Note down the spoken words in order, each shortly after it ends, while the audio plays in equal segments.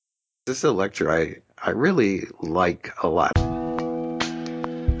This is a lecture I really like a lot.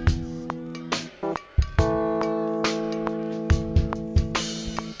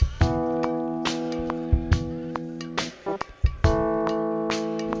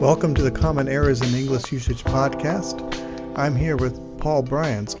 Welcome to the Common Errors in English Usage podcast. I'm here with Paul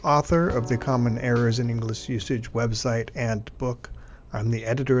Bryans, author of the Common Errors in English Usage website and book. I'm the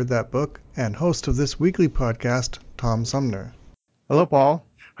editor of that book and host of this weekly podcast, Tom Sumner. Hello, Paul.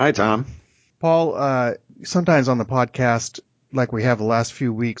 Hi, Tom. Paul, sometimes on the podcast, like we have the last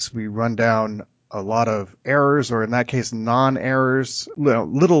few weeks, we run down a lot of errors, or in that case, non-errors,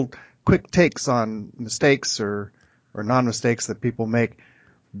 little quick takes on mistakes or non-mistakes that people make.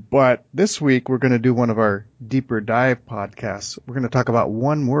 But this week, we're going to do one of our deeper dive podcasts. We're going to talk about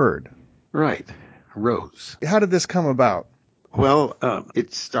one word. Right. Rose. How did this come about? Well,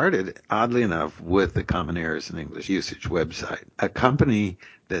 it started, oddly enough, with the Common Errors in English Usage website. A company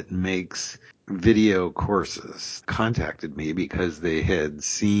that makes video courses contacted me because they had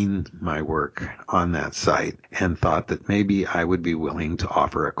seen my work on that site and thought that maybe I would be willing to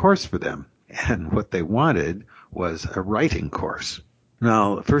offer a course for them. And what they wanted was a writing course.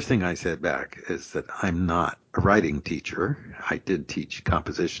 Now, the first thing I said back is that I'm not a writing teacher. I did teach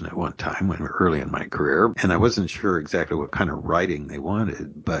composition at one time when we were early in my career, and I wasn't sure exactly what kind of writing they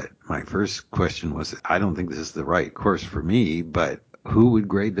wanted. But my first question was, I don't think this is the right course for me, but who would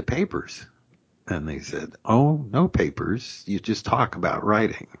grade the papers? And they said, oh, no papers. You just talk about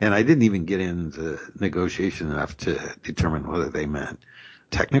writing. And I didn't even get into negotiation enough to determine whether they meant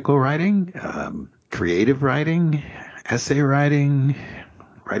technical writing, creative writing, essay writing,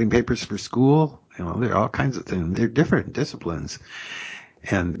 writing papers for school. There are all kinds of things. They're different disciplines,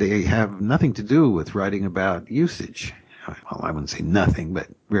 and they have nothing to do with writing about usage. Well, I wouldn't say nothing, but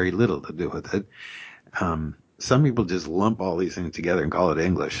very little to do with it. Some people just lump all these things together and call it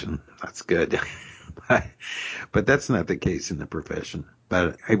English, and that's good. But that's not the case in the profession.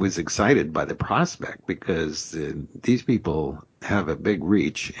 But I was excited by the prospect because these people have a big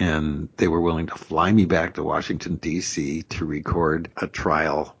reach, and they were willing to fly me back to Washington, D.C. to record a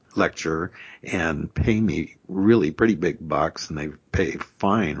trial lecture and pay me really pretty big bucks, and they pay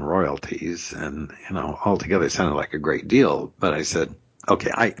fine royalties. And, altogether it sounded like a great deal. But I said,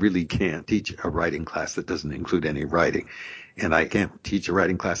 okay, I really can't teach a writing class that doesn't include any writing. And I can't teach a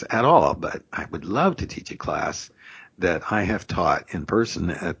writing class at all, but I would love to teach a class that I have taught in person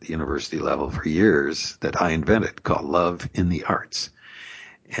at the university level for years that I invented called Love in the Arts.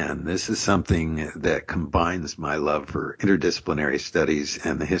 And this is something that combines my love for interdisciplinary studies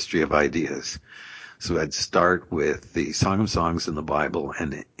and the history of ideas. So I'd start with the Song of Songs in the Bible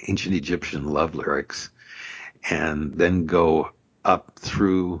and ancient Egyptian love lyrics, and then go up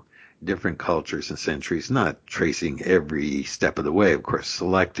through different cultures and centuries, not tracing every step of the way, of course,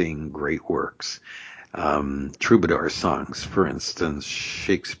 selecting great works. Troubadour songs, for instance,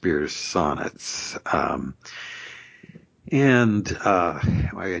 Shakespeare's sonnets. And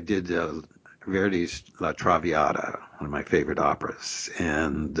I did Verdi's La Traviata, one of my favorite operas.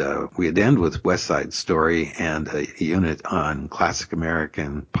 And we'd end with West Side Story and a unit on classic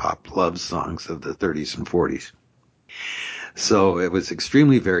American pop love songs of the 30s and 40s. So it was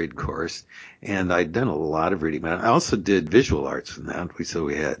extremely varied course, and I'd done a lot of reading. I also did visual arts in that. So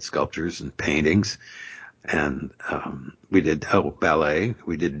we had sculptures and paintings, and we did ballet.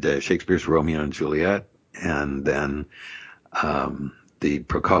 We did Shakespeare's Romeo and Juliet, and then the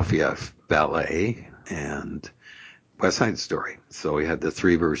Prokofiev ballet and West Side Story. So we had the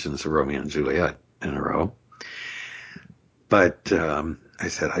three versions of Romeo and Juliet in a row. But I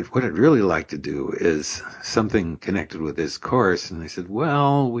said, what I'd really like to do is something connected with this course. And they said,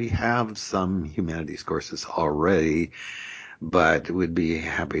 well, we have some humanities courses already, but we'd be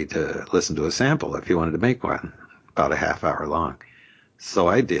happy to listen to a sample if you wanted to make one, about a half hour long. So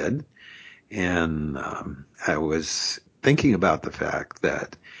I did. And I was thinking about the fact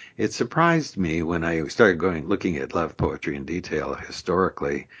that it surprised me when I started looking at love poetry in detail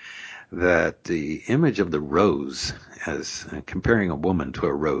historically, that the image of the rose, as comparing a woman to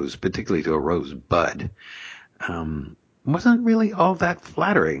a rose, particularly to a rose bud, wasn't really all that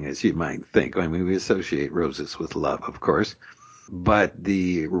flattering, as you might think. I mean, we associate roses with love, of course, but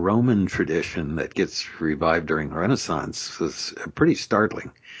the Roman tradition that gets revived during the Renaissance was pretty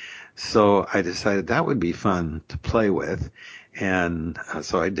startling. So I decided that would be fun to play with, and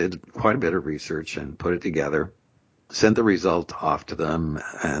so I did quite a bit of research and put it together. Sent the result off to them,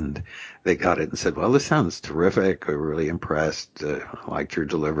 and they got it and said, well, this sounds terrific. We're really impressed. Liked your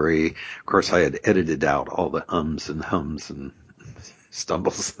delivery. Of course, I had edited out all the ums and hums and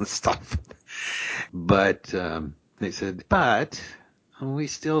stumbles and stuff. But they said, but We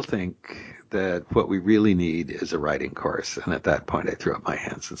still think that what we really need is a writing course. And at that point, I threw up my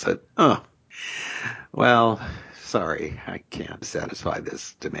hands and said, oh, well, sorry, I can't satisfy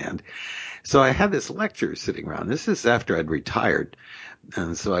this demand. So I had this lecture sitting around. This is after I'd retired.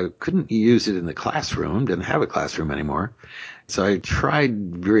 And so I couldn't use it in the classroom, didn't have a classroom anymore. So I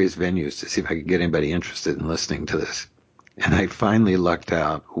tried various venues to see if I could get anybody interested in listening to this. And I finally lucked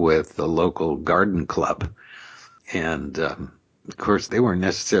out with the local garden club. And of course, they weren't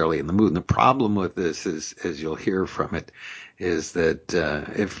necessarily in the mood. And the problem with this is, as you'll hear from it, is that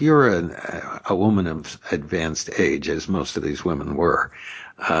if you're a woman of advanced age, as most of these women were,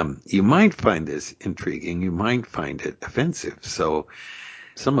 you might find this intriguing. You might find it offensive. So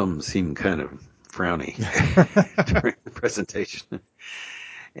some of them seem kind of frowny during the presentation.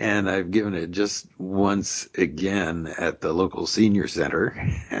 And I've given it just once again at the local senior center.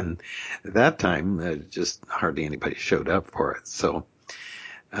 And at that time, just hardly anybody showed up for it. So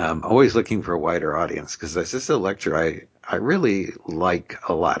always looking for a wider audience, because this is a lecture I really like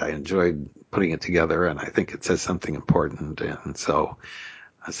a lot. I enjoyed putting it together, and I think it says something important. And so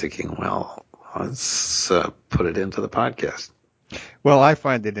I was thinking, well, let's put it into the podcast. Well, I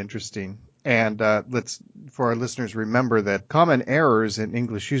find it interesting. And let's, for our listeners, remember that common errors in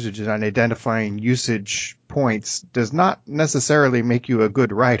English usage and identifying usage points does not necessarily make you a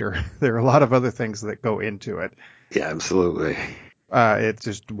good writer. There are a lot of other things that go into it. Yeah, absolutely. It's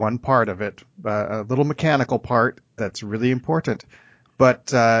just one part of it, a little mechanical part that's really important.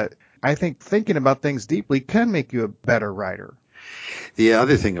 But I think thinking about things deeply can make you a better writer. The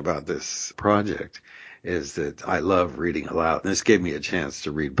other thing about this project is that I love reading aloud. And this gave me a chance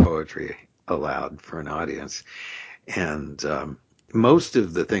to read poetry aloud for an audience. And most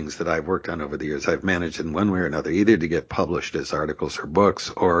of the things that I've worked on over the years, I've managed in one way or another, either to get published as articles or books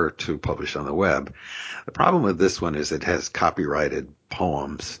or to publish on the web. The problem with this one is it has copyrighted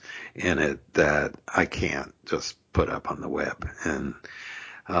poems in it that I can't just put up on the web. And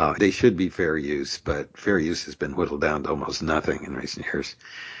they should be fair use, but fair use has been whittled down to almost nothing in recent years.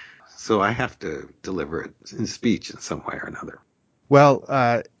 So I have to deliver it in speech in some way or another.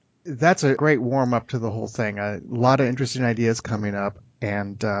 Well, that's a great warm-up to the whole thing. A lot of interesting ideas coming up,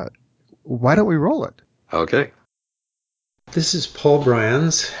 and why don't we roll it? Okay. This is Paul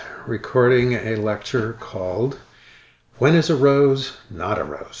Bryans recording a lecture called When is a Rose Not a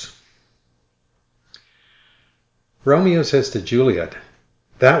Rose? Romeo says to Juliet,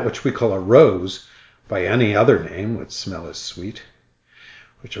 "That which we call a rose by any other name would smell as sweet,"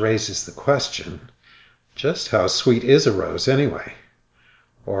 which raises the question, just how sweet is a rose anyway?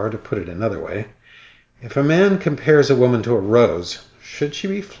 Or, to put it another way, if a man compares a woman to a rose, should she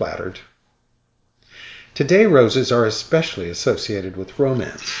be flattered? Today, roses are especially associated with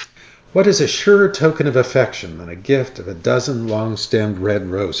romance. What is a surer token of affection than a gift of a dozen long-stemmed red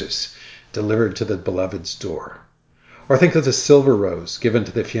roses delivered to the beloved's door? Or think of the silver rose given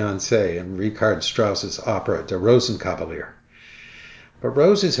to the fiancé in Richard Strauss's opera Der Rosenkavalier. But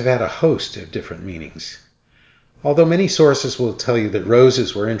roses have had a host of different meanings. Although many sources will tell you that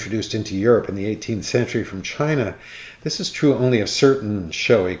roses were introduced into Europe in the 18th century from China, this is true only of certain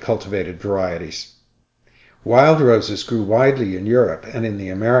showy cultivated varieties. Wild roses grew widely in Europe and in the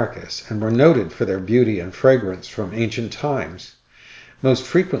Americas and were noted for their beauty and fragrance from ancient times. Most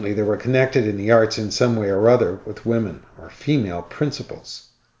frequently, they were connected in the arts in some way or other with women or female principles.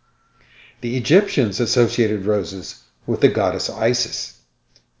 The Egyptians associated roses with the goddess Isis.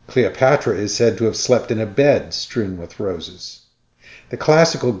 Cleopatra is said to have slept in a bed strewn with roses. The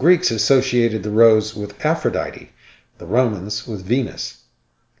classical Greeks associated the rose with Aphrodite, the Romans with Venus.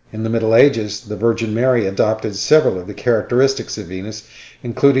 In the Middle Ages, the Virgin Mary adopted several of the characteristics of Venus,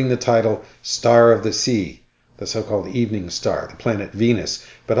 including the title Star of the Sea, the so-called evening star, the planet Venus,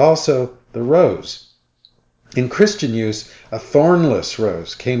 but also the rose. In Christian use, a thornless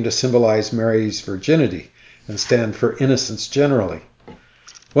rose came to symbolize Mary's virginity and stand for innocence generally.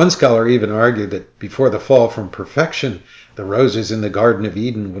 One scholar even argued that before the fall from perfection, the roses in the Garden of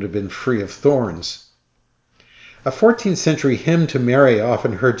Eden would have been free of thorns. A 14th century hymn to Mary,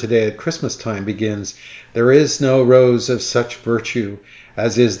 often heard today at Christmas time, begins, "There is no rose of such virtue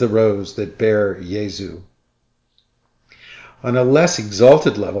as is the rose that bare Jesu." On a less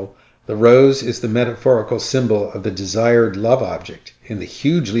exalted level, the rose is the metaphorical symbol of the desired love object in the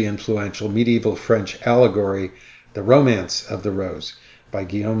hugely influential medieval French allegory, The Romance of the Rose, by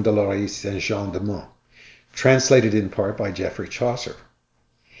Guillaume de Lorris and Jean de Meaux, translated in part by Geoffrey Chaucer.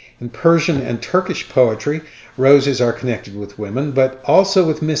 In Persian and Turkish poetry, roses are connected with women, but also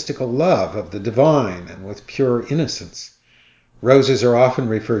with mystical love of the divine and with pure innocence. Roses are often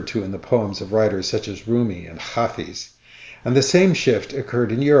referred to in the poems of writers such as Rumi and Hafiz, And the same shift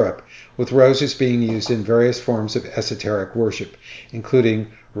occurred in Europe, with roses being used in various forms of esoteric worship,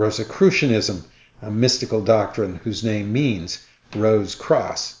 including Rosicrucianism, a mystical doctrine whose name means rose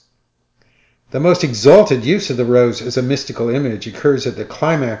cross. The most exalted use of the rose as a mystical image occurs at the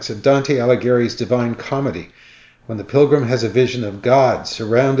climax of Dante Alighieri's Divine Comedy, when the pilgrim has a vision of God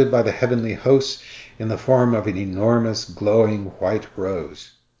surrounded by the heavenly hosts in the form of an enormous glowing white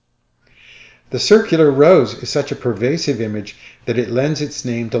rose. The circular rose is such a pervasive image that it lends its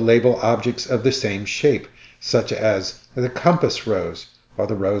name to label objects of the same shape, such as the compass rose or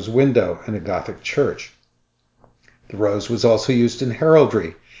the rose window in a Gothic church. The rose was also used in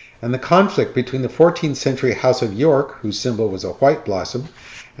heraldry, and the conflict between the 14th century House of York, whose symbol was a white blossom,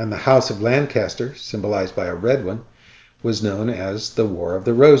 and the House of Lancaster, symbolized by a red one, was known as the War of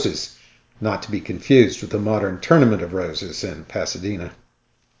the Roses, not to be confused with the modern Tournament of Roses in Pasadena.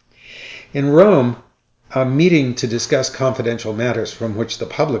 In Rome, a meeting to discuss confidential matters from which the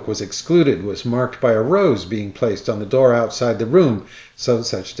public was excluded was marked by a rose being placed on the door outside the room, so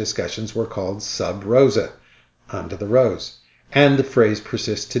such discussions were called sub rosa, under the rose, and the phrase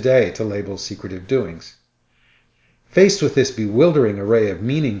persists today to label secretive doings. Faced with this bewildering array of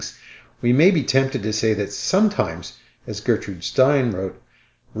meanings, we may be tempted to say that sometimes, as Gertrude Stein wrote,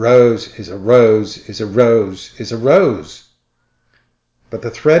 rose is a rose is a rose is a rose. But the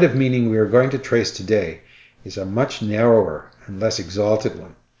thread of meaning we are going to trace today is a much narrower and less exalted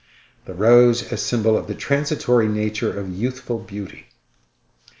one. The rose as symbol of the transitory nature of youthful beauty.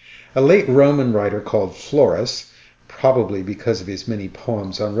 A late Roman writer called Florus, probably because of his many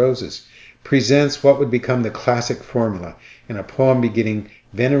poems on roses, presents what would become the classic formula in a poem beginning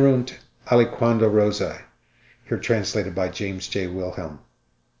Venerunt aliquando rosae, here translated by James J. Wilhelm.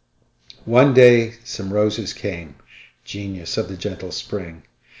 One day some roses came, genius of the gentle spring.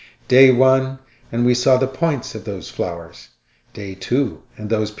 Day one, and we saw the points of those flowers. Day two, and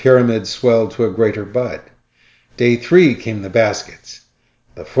those pyramids swelled to a greater bud. Day three came the baskets.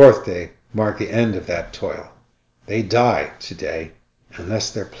 The fourth day marked the end of that toil. They die today,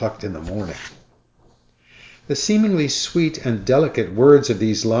 unless they're plucked in the morning. The seemingly sweet and delicate words of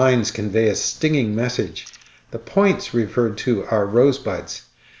these lines convey a stinging message. The points referred to are rosebuds.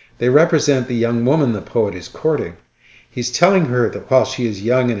 They represent the young woman the poet is courting. He's telling her that while she is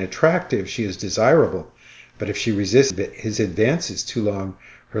young and attractive, she is desirable, but if she resists his advances too long,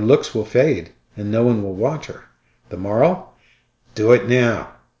 her looks will fade and no one will want her. The moral? Do it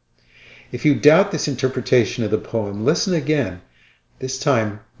now. If you doubt this interpretation of the poem, listen again, this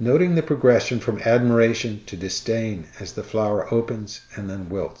time noting the progression from admiration to disdain as the flower opens and then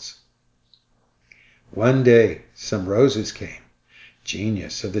wilts. One day some roses came,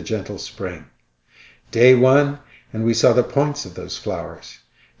 genius of the gentle spring. Day one, and we saw the points of those flowers.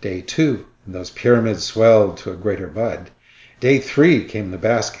 Day two, and those pyramids swelled to a greater bud. Day three came the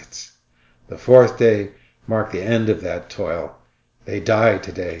baskets. The fourth day marked the end of that toil. They die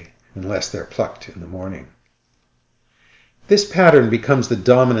today, unless they're plucked in the morning. This pattern becomes the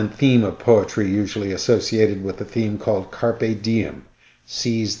dominant theme of poetry, usually associated with the theme called Carpe Diem,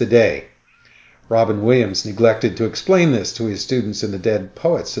 seize the day. Robin Williams neglected to explain this to his students in the Dead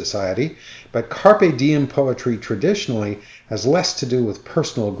Poets Society, but Carpe Diem poetry traditionally has less to do with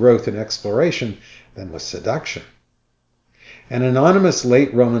personal growth and exploration than with seduction. An anonymous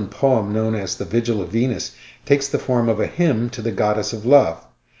late Roman poem known as the Vigil of Venus takes the form of a hymn to the goddess of love.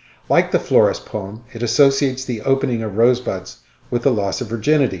 Like the Florus poem, it associates the opening of rosebuds with the loss of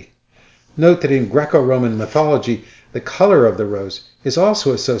virginity. Note that in Greco-Roman mythology, the color of the rose is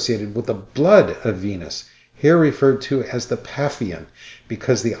also associated with the blood of Venus, here referred to as the Paphian,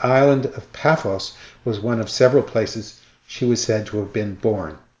 because the island of Paphos was one of several places she was said to have been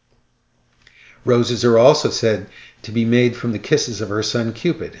born. Roses are also said to be made from the kisses of her son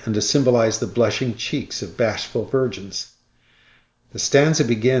Cupid and to symbolize the blushing cheeks of bashful virgins. The stanza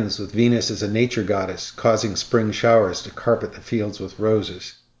begins with Venus as a nature goddess causing spring showers to carpet the fields with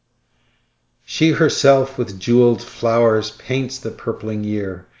roses. She herself with jeweled flowers paints the purpling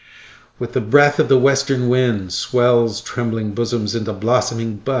year. With the breath of the western wind swells trembling bosoms into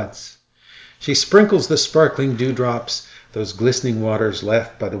blossoming buds. She sprinkles the sparkling dewdrops, those glistening waters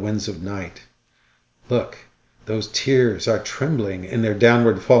left by the winds of night. Look, those tears are trembling in their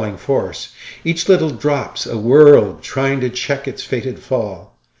downward falling force. Each little drop's a world trying to check its fated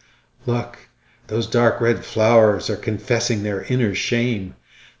fall. Look, those dark red flowers are confessing their inner shame.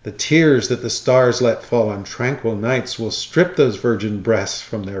 The tears that the stars let fall on tranquil nights will strip those virgin breasts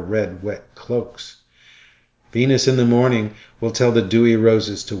from their red, wet cloaks. Venus in the morning will tell the dewy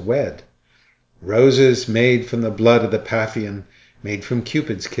roses to wed. Roses made from the blood of the Paphian, made from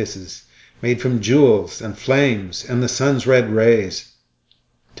Cupid's kisses, made from jewels and flames and the sun's red rays.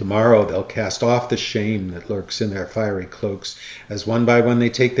 Tomorrow they'll cast off the shame that lurks in their fiery cloaks as one by one they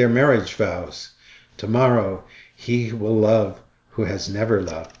take their marriage vows. Tomorrow he will love who has never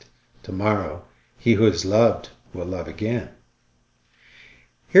loved. Tomorrow he who has loved will love again.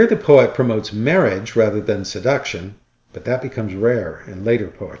 Here the poet promotes marriage rather than seduction, but that becomes rare in later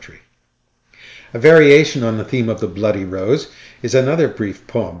poetry. A variation on the theme of the bloody rose is another brief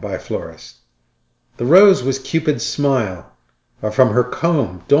poem by Florus. The rose was Cupid's smile, or from her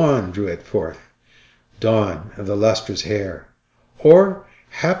comb dawn drew it forth, dawn of the lustrous hair. Or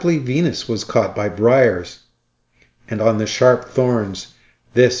haply Venus was caught by briars, and on the sharp thorns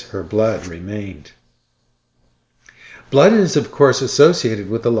this her blood remained. Blood is of course associated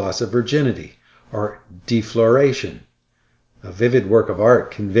with the loss of virginity, or defloration. A vivid work of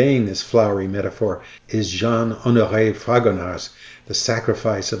art conveying this flowery metaphor is Jean-Honoré Fragonard's The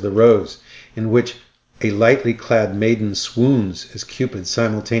Sacrifice of the Rose, in which a lightly clad maiden swoons as Cupid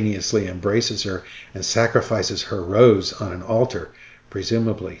simultaneously embraces her and sacrifices her rose on an altar,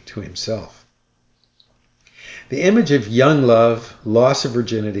 presumably to himself. The image of young love, loss of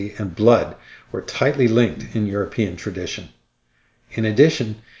virginity, and blood were tightly linked in European tradition. In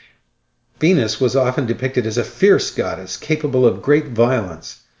addition, Venus was often depicted as a fierce goddess capable of great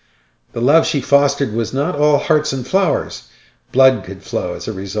violence. The love she fostered was not all hearts and flowers. Blood could flow as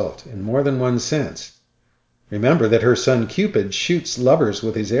a result, in more than one sense. Remember that her son Cupid shoots lovers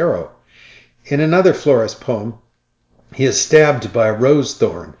with his arrow. In another Florus poem, he is stabbed by a rose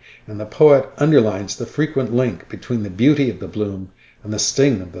thorn, and the poet underlines the frequent link between the beauty of the bloom and the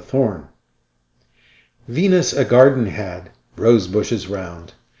sting of the thorn. Venus a garden had, rose bushes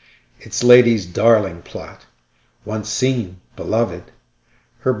round, its lady's darling plot, once seen, beloved.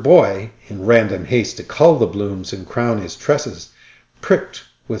 Her boy, in random haste to cull the blooms and crown his tresses, pricked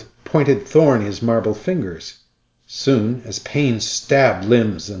with pointed thorn his marble fingers. Soon, as pain stabbed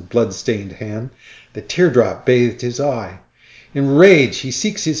limbs and blood-stained hand, the teardrop bathed his eye. In rage he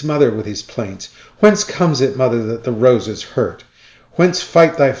seeks his mother with his plaints. Whence comes it, mother, that the roses hurt? Whence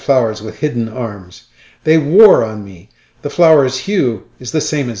fight thy flowers with hidden arms? They war on me. The flower's hue is the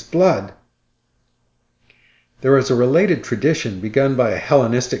same as blood. There is a related tradition begun by a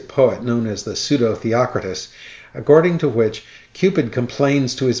Hellenistic poet known as the Pseudo-Theocritus, according to which Cupid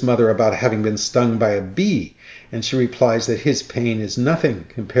complains to his mother about having been stung by a bee, and she replies that his pain is nothing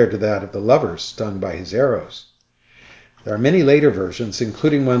compared to that of the lover stung by his arrows. There are many later versions,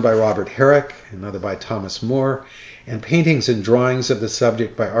 including one by Robert Herrick, another by Thomas Moore, and paintings and drawings of the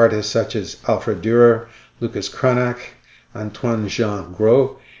subject by artists such as Alfred Dürer, Lucas Cranach, Antoine-Jean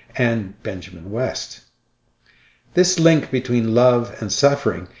Gros, and Benjamin West. This link between love and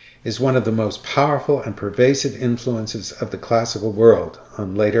suffering is one of the most powerful and pervasive influences of the classical world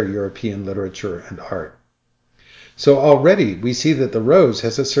on later European literature and art. So already we see that the rose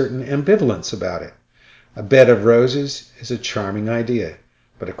has a certain ambivalence about it. A bed of roses is a charming idea,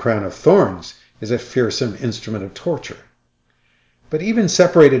 but a crown of thorns is a fearsome instrument of torture. But even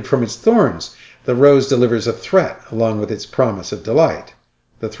separated from its thorns, the rose delivers a threat along with its promise of delight,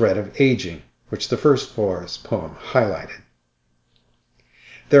 the threat of aging, which the first Florus poem highlighted.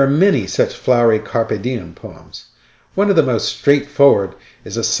 There are many such flowery carpe diem poems. One of the most straightforward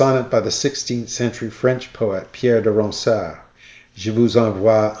is a sonnet by the 16th century French poet Pierre de Ronsard, Je vous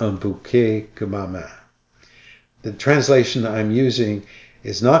envoie un bouquet que ma main. The translation I'm using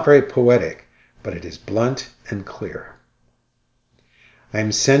is not very poetic, but it is blunt and clear. I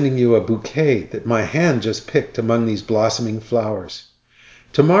am sending you a bouquet that my hand just picked among these blossoming flowers.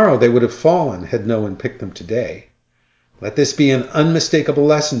 Tomorrow they would have fallen had no one picked them today. Let this be an unmistakable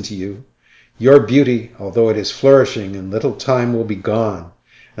lesson to you. Your beauty, although it is flourishing in little time, will be gone,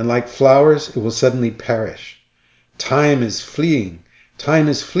 and like flowers it will suddenly perish. Time is fleeing,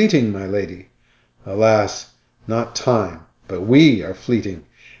 my lady. Alas, not time, but we are fleeting,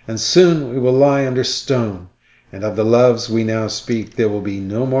 and soon we will lie under stone, and of the loves we now speak there will be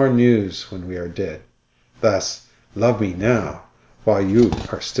no more news when we are dead. Thus, love me now, while you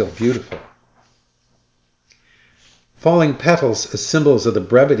are still beautiful. Falling petals as symbols of the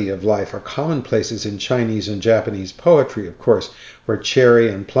brevity of life are commonplaces in Chinese and Japanese poetry, of course, where cherry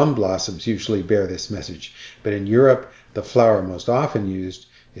and plum blossoms usually bear this message, but in Europe the flower most often used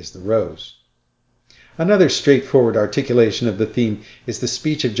is the rose. Another straightforward articulation of the theme is the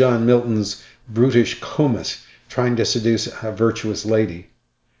speech of John Milton's brutish Comus trying to seduce a virtuous lady.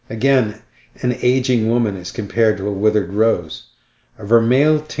 Again, an aging woman is compared to a withered rose. A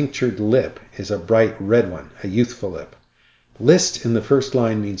vermeil-tinctured lip is a bright red one, a youthful lip. List in the first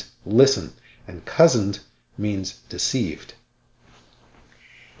line means listen, and cozened means deceived.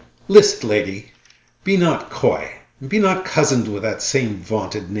 List, lady, be not coy, and be not cozened with that same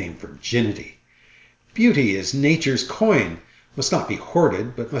vaunted name virginity. Beauty is nature's coin, must not be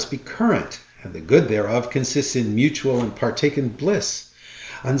hoarded, but must be current, and the good thereof consists in mutual and partaken bliss,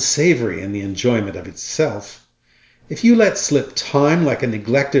 unsavory in the enjoyment of itself. If you let slip time like a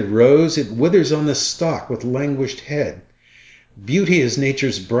neglected rose, it withers on the stalk with languished head. Beauty is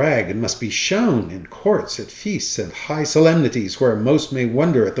nature's brag, and must be shown in courts, at feasts, and high solemnities, where most may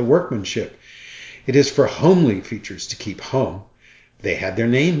wonder at the workmanship. It is for homely features to keep home. They had their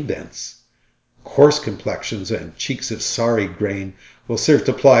name thence. Coarse complexions and cheeks of sorry grain will serve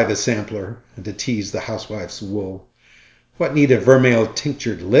to ply the sampler and to tease the housewife's wool. What need a vermeil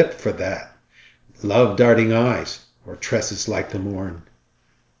tinctured lip for that? Love darting eyes, or tresses like the morn.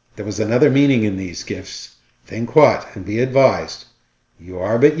 There was another meaning in these gifts. Think what, and be advised. You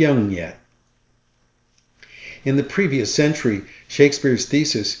are but young yet. In the previous century, Shakespeare's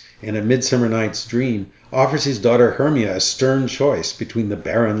Theseus, in A Midsummer Night's Dream, offers his daughter Hermia a stern choice between the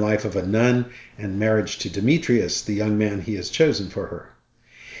barren life of a nun and marriage to Demetrius, the young man he has chosen for her.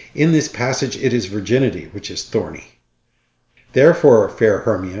 In this passage it is virginity which is thorny. Therefore, fair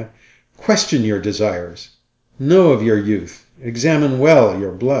Hermia, question your desires. Know of your youth, examine well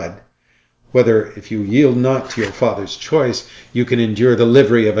your blood, whether, if you yield not to your father's choice, you can endure the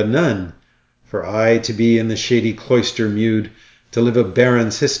livery of a nun. For aye to be in the shady cloister mewed, to live a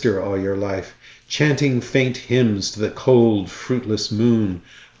barren sister all your life, chanting faint hymns to the cold, fruitless moon,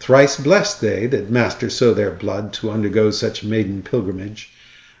 thrice blessed they that master so their blood to undergo such maiden pilgrimage.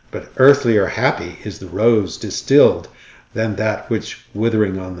 But earthlier happy is the rose distilled than that which,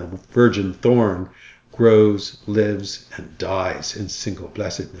 withering on the virgin thorn, grows, lives, and dies in single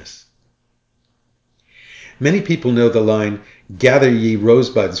blessedness. Many people know the line, "Gather ye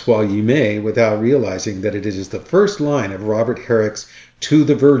rosebuds while ye may," without realizing that it is the first line of Robert Herrick's To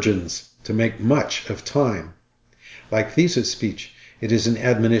the Virgins, to make much of time. Like Theseus' speech, it is an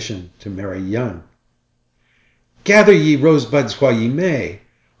admonition to marry young. Gather ye rosebuds while ye may.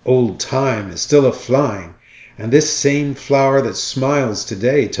 Old time is still a-flying, and this same flower that smiles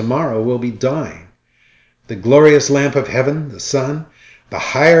today, tomorrow will be dying. The glorious lamp of heaven, the sun, the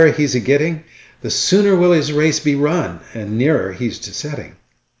higher he's a-getting, the sooner will his race be run, and nearer he's to setting.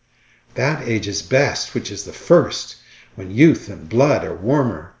 That age is best, which is the first, when youth and blood are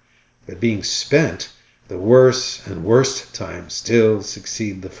warmer, but being spent, the worse and worst times still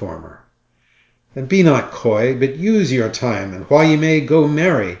succeed the former. And be not coy, but use your time, and while ye may, go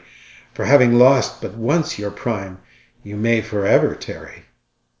marry, for having lost but once your prime, you may forever tarry.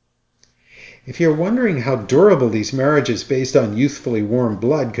 If you're wondering how durable these marriages based on youthfully warm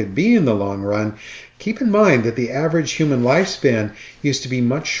blood could be in the long run, keep in mind that the average human lifespan used to be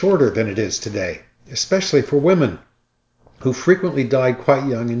much shorter than it is today, especially for women, who frequently died quite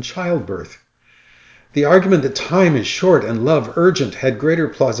young in childbirth. The argument that time is short and love urgent had greater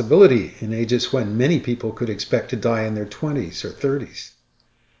plausibility in ages when many people could expect to die in their 20s or 30s.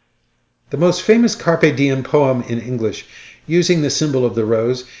 The most famous Carpe Diem poem in English using the symbol of the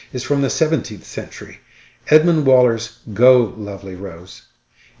rose is from the 17th century, Edmund Waller's Go, Lovely Rose.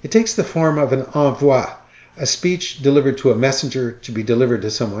 It takes the form of an envoi, a speech delivered to a messenger to be delivered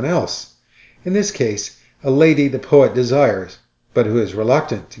to someone else. In this case, a lady the poet desires, but who is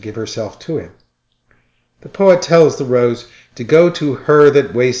reluctant to give herself to him. The poet tells the rose to go to her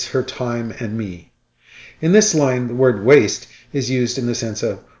that wastes her time and me. In this line, the word waste is used in the sense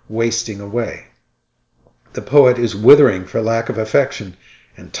of wasting away. The poet is withering for lack of affection,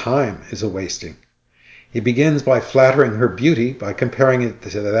 and time is a-wasting. He begins by flattering her beauty, by comparing it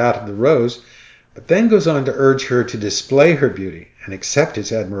to that of the rose, but then goes on to urge her to display her beauty and accept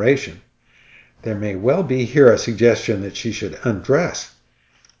his admiration. There may well be here a suggestion that she should undress.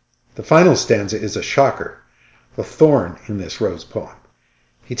 The final stanza is a shocker, the thorn in this rose poem.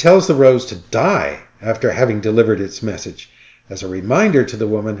 He tells the rose to die after having delivered its message, as a reminder to the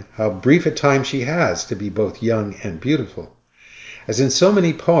woman how brief a time she has to be both young and beautiful. As in so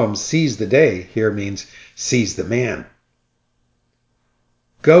many poems, seize the day here means seize the man.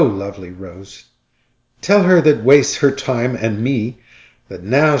 Go, lovely rose. Tell her that wastes her time and me, that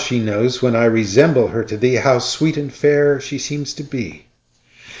now she knows when I resemble her to thee how sweet and fair she seems to be.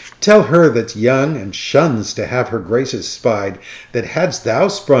 Tell her that's young and shuns to have her graces spied, that hadst thou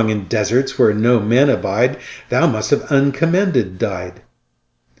sprung in deserts where no men abide, thou must have uncommended died.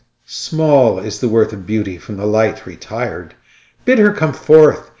 Small is the worth of beauty from the light retired. Bid her come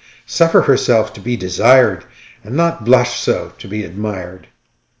forth, suffer herself to be desired, and not blush so to be admired.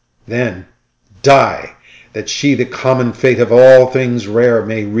 Then die, that she, the common fate of all things rare,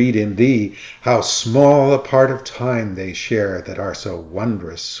 may read in thee how small a part of time they share that are so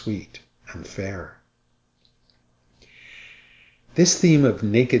wondrous sweet and fair. This theme of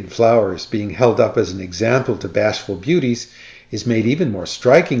naked flowers being held up as an example to bashful beauties is made even more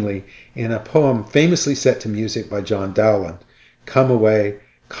strikingly in a poem famously set to music by John Dowland, Come Away,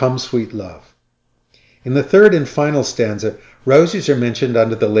 Come Sweet Love. In the third and final stanza, roses are mentioned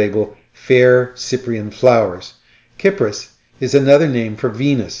under the label fair Cyprian flowers. Cypris is another name for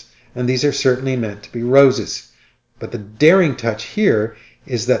Venus, and these are certainly meant to be roses. But the daring touch here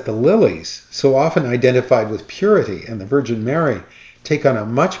is that the lilies, so often identified with purity and the Virgin Mary, take on a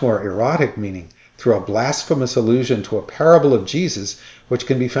much more erotic meaning through a blasphemous allusion to a parable of Jesus, which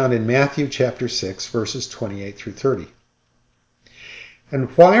can be found in Matthew chapter 6, verses 28 through 30. And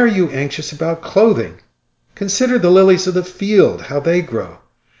why are you anxious about clothing? Consider the lilies of the field, how they grow.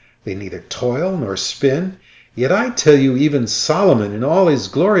 They neither toil nor spin, yet I tell you even Solomon in all his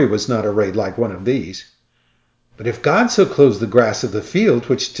glory was not arrayed like one of these. But if God so clothes the grass of the field,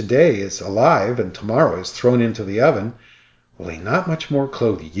 which today is alive and tomorrow is thrown into the oven, will he not much more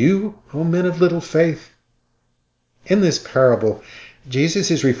clothe you, O men of little faith? In this parable, Jesus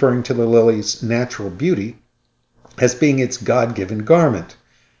is referring to the lily's natural beauty as being its God-given garment.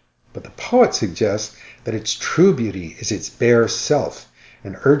 But the poet suggests that its true beauty is its bare self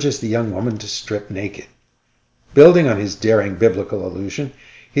and urges the young woman to strip naked. Building on his daring biblical allusion,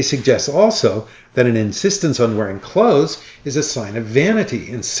 he suggests also that an insistence on wearing clothes is a sign of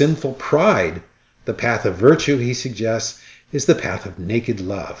vanity and sinful pride. The path of virtue, he suggests, is the path of naked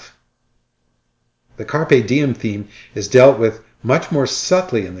love. The Carpe Diem theme is dealt with much more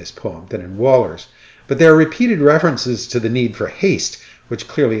subtly in this poem than in Waller's, but there are repeated references to the need for haste, which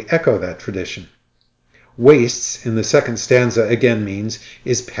clearly echo that tradition. Wastes in the second stanza again means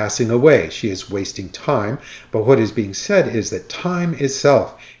is passing away. She is wasting time, but what is being said is that time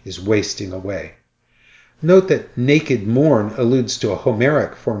itself is wasting away. Note that naked morn alludes to a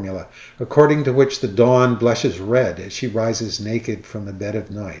Homeric formula, according to which the dawn blushes red as she rises naked from the bed of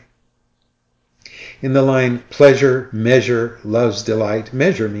night. In the line, pleasure, measure, love's delight,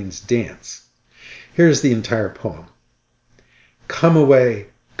 measure means dance. Here's the entire poem. Come away,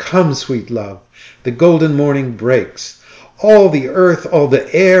 come, sweet love, the golden morning breaks. All the earth, all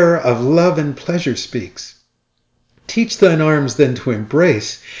the air of love and pleasure speaks. Teach thine arms then to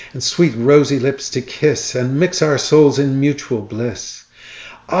embrace, and sweet rosy lips to kiss, and mix our souls in mutual bliss.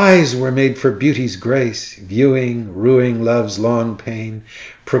 Eyes were made for beauty's grace, viewing, ruing love's long pain,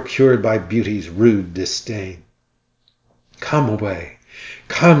 procured by beauty's rude disdain. Come away,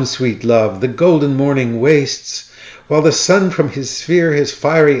 come, sweet love, the golden morning wastes, while the sun from his sphere his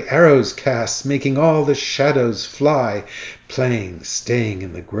fiery arrows casts, making all the shadows fly, playing, staying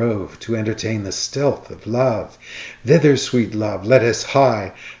in the grove to entertain the stealth of love. Thither, sweet love, let us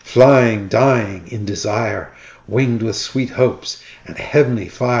hie, flying, dying in desire, winged with sweet hopes and heavenly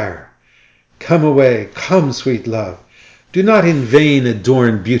fire. Come away, come, sweet love. Do not in vain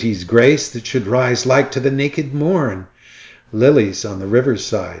adorn beauty's grace that should rise like to the naked morn. Lilies on the river's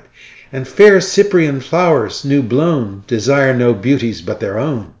side, and fair Cyprian flowers new blown, desire no beauties but their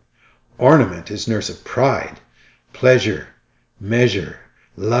own. Ornament is nurse of pride, pleasure, measure,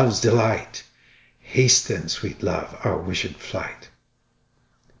 love's delight. Haste then, sweet love, our wished flight.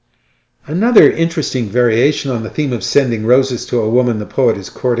 Another interesting variation on the theme of sending roses to a woman the poet is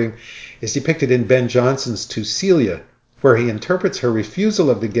courting is depicted in Ben Jonson's To Celia, where he interprets her refusal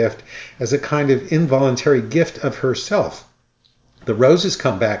of the gift as a kind of involuntary gift of herself. The roses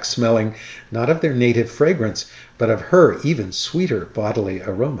come back smelling not of their native fragrance, but of her even sweeter bodily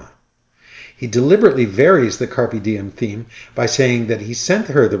aroma. He deliberately varies the Carpe Diem theme by saying that he sent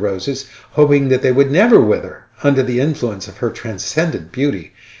her the roses, hoping that they would never wither under the influence of her transcendent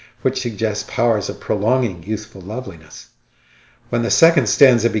beauty, which suggests powers of prolonging youthful loveliness. When the second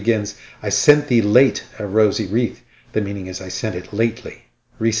stanza begins, I sent thee late a rosy wreath, the meaning is I sent it lately,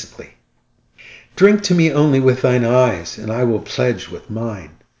 recently. Drink to me only with thine eyes, and I will pledge with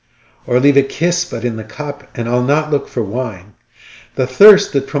mine. Or leave a kiss but in the cup, and I'll not look for wine. The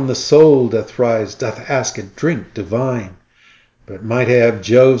thirst that from the soul doth rise doth ask a drink divine. But might I have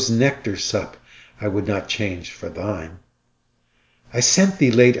Jove's nectar sup, I would not change for thine. I sent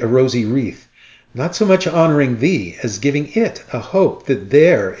thee late a rosy wreath, not so much honouring thee, as giving it a hope that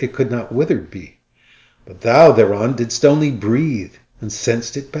there it could not withered be. But thou thereon didst only breathe, and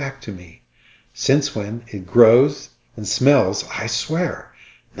sent'st it back to me. Since when it grows and smells, I swear,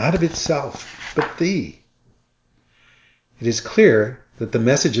 not of itself, but thee. It is clear that the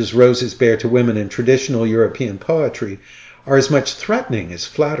messages roses bear to women in traditional European poetry are as much threatening as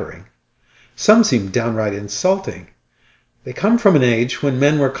flattering. Some seem downright insulting. They come from an age when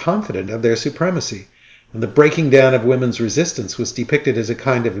men were confident of their supremacy, and the breaking down of women's resistance was depicted as a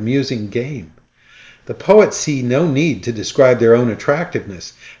kind of amusing game. The poets see no need to describe their own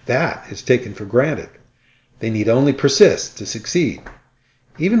attractiveness. That is taken for granted. They need only persist to succeed.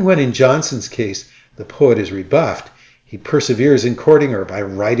 Even when in Johnson's case the poet is rebuffed, he perseveres in courting her by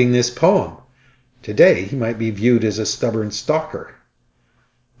writing this poem. Today he might be viewed as a stubborn stalker.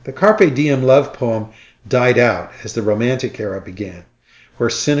 The Carpe Diem love poem died out as the Romantic era began, where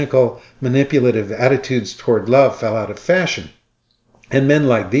cynical, manipulative attitudes toward love fell out of fashion, and men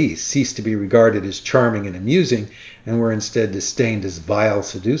like these ceased to be regarded as charming and amusing and were instead disdained as vile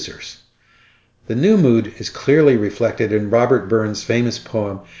seducers. The new mood is clearly reflected in Robert Burns' famous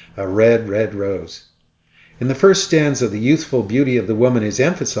poem, A Red, Red Rose. In the first stanza, the youthful beauty of the woman is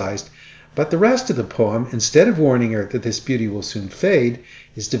emphasized, but the rest of the poem, instead of warning her that this beauty will soon fade,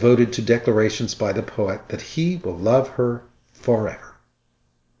 is devoted to declarations by the poet that he will love her forever.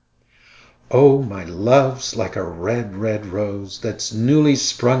 Oh, my love's like a red, red rose that's newly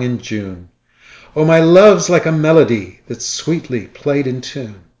sprung in June. Oh, my love's like a melody that's sweetly played in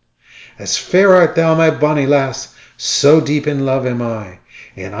tune. As fair art thou, my bonny lass, so deep in love am I,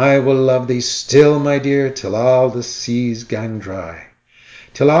 and I will love thee still, my dear, till all the seas gang dry.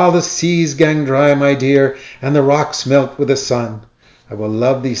 Till all the seas gang dry, my dear, and the rocks melt with the sun, I will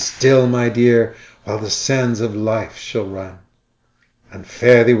love thee still, my dear, while the sands of life shall run. And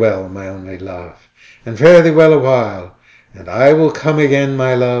fare thee well, my only love, and fare thee well awhile, and I will come again,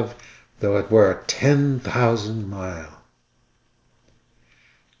 my love, though it were 10,000 mile.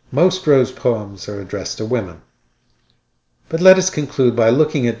 Most rose poems are addressed to women. But let us conclude by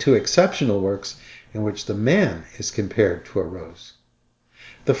looking at two exceptional works in which the man is compared to a rose.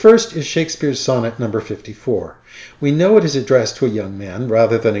 The first is Shakespeare's sonnet number 54. We know it is addressed to a young man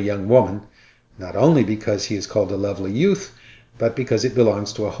rather than a young woman, not only because he is called a lovely youth, but because it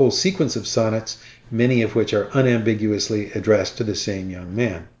belongs to a whole sequence of sonnets, many of which are unambiguously addressed to the same young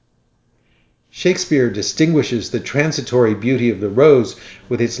man. Shakespeare distinguishes the transitory beauty of the rose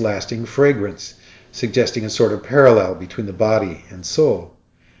with its lasting fragrance, suggesting a sort of parallel between the body and soul.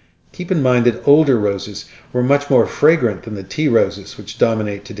 Keep in mind that older roses were much more fragrant than the tea roses which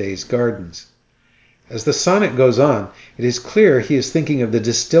dominate today's gardens. As the sonnet goes on, it is clear he is thinking of the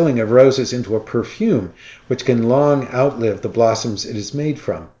distilling of roses into a perfume which can long outlive the blossoms it is made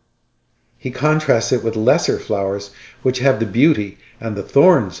from. He contrasts it with lesser flowers which have the beauty and the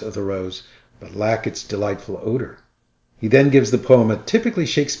thorns of the rose, but lack its delightful odor. He then gives the poem a typically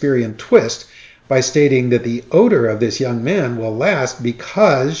Shakespearean twist by stating that the odor of this young man will last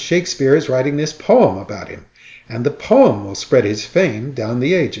because Shakespeare is writing this poem about him, and the poem will spread his fame down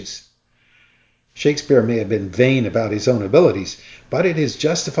the ages. Shakespeare may have been vain about his own abilities, but it is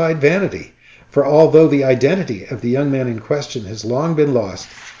justified vanity, for although the identity of the young man in question has long been lost,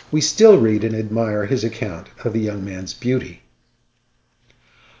 we still read and admire his account of the young man's beauty.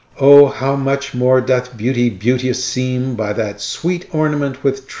 Oh, how much more doth beauty beauteous seem by that sweet ornament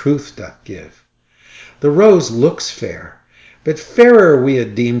with truth doth give. The rose looks fair, but fairer we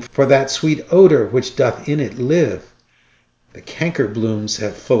it deem for that sweet odor which doth in it live. The canker blooms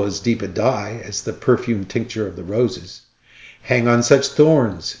have full as deep a dye as the perfumed tincture of the roses, hang on such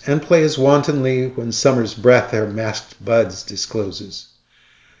thorns, and play as wantonly when summer's breath their masked buds discloses.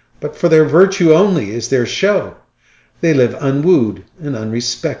 But for their virtue only is their show. They live unwooed and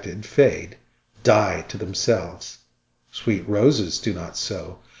unrespected, fade, die to themselves. Sweet roses do not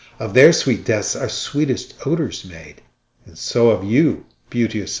so. Of their sweet deaths are sweetest odors made. And so of you,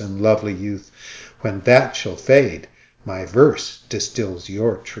 beauteous and lovely youth, when that shall fade, my verse distills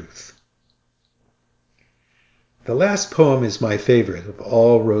your truth. The last poem is my favorite of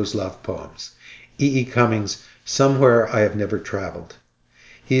all rose love poems, E. E. Cummings' Somewhere I Have Never Traveled.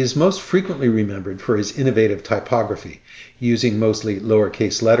 He is most frequently remembered for his innovative typography, using mostly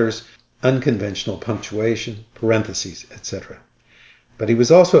lowercase letters, unconventional punctuation, parentheses, etc. But he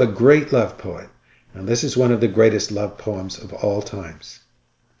was also a great love poet, and this is one of the greatest love poems of all times.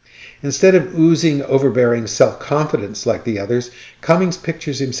 Instead of oozing overbearing self-confidence like the others, Cummings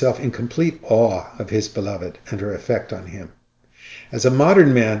pictures himself in complete awe of his beloved and her effect on him. As a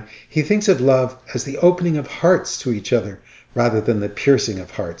modern man, he thinks of love as the opening of hearts to each other, rather than the piercing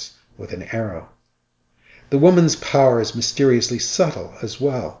of hearts with an arrow. The woman's power is mysteriously subtle as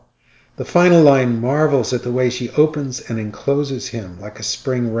well. The final line marvels at the way she opens and encloses him like a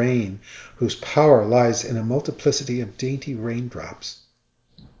spring rain, whose power lies in a multiplicity of dainty raindrops.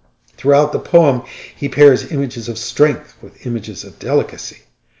 Throughout the poem, he pairs images of strength with images of delicacy.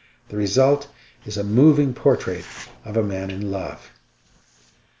 The result is a moving portrait of a man in love.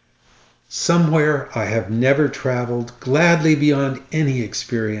 Somewhere I have never traveled, gladly beyond any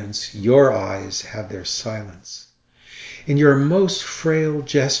experience, your eyes have their silence. In your most frail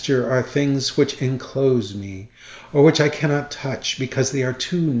gesture are things which enclose me, or which I cannot touch because they are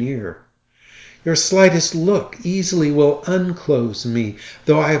too near. Your slightest look easily will unclose me,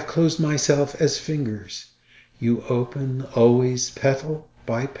 though I have closed myself as fingers. You open always petal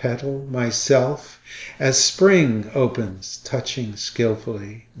by petal myself, as spring opens, touching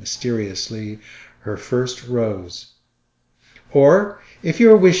skillfully, mysteriously, her first rose. Or, if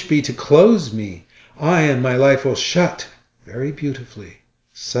your wish be to close me, I and my life will shut very beautifully,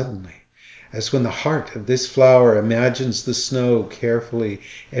 suddenly, as when the heart of this flower imagines the snow carefully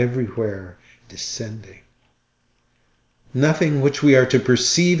everywhere descending. Nothing which we are to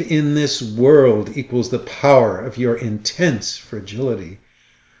perceive in this world equals the power of your intense fragility,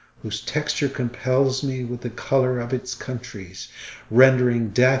 whose texture compels me with the color of its countries, rendering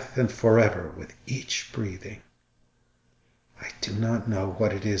death and forever with each breathing. I do not know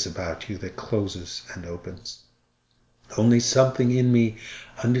what it is about you that closes and opens. Only something in me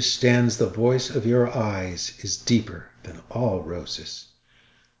understands the voice of your eyes is deeper than all roses.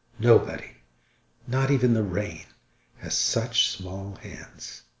 Nobody, not even the rain, has such small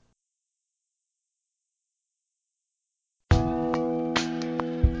hands.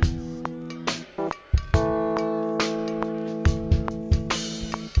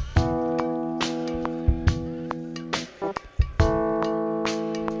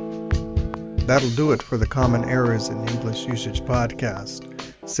 That'll do it for the Common Errors in English Usage podcast.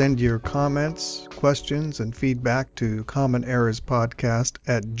 Send your comments, questions, and feedback to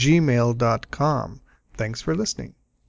commonerrorspodcast@gmail.com. Thanks for listening.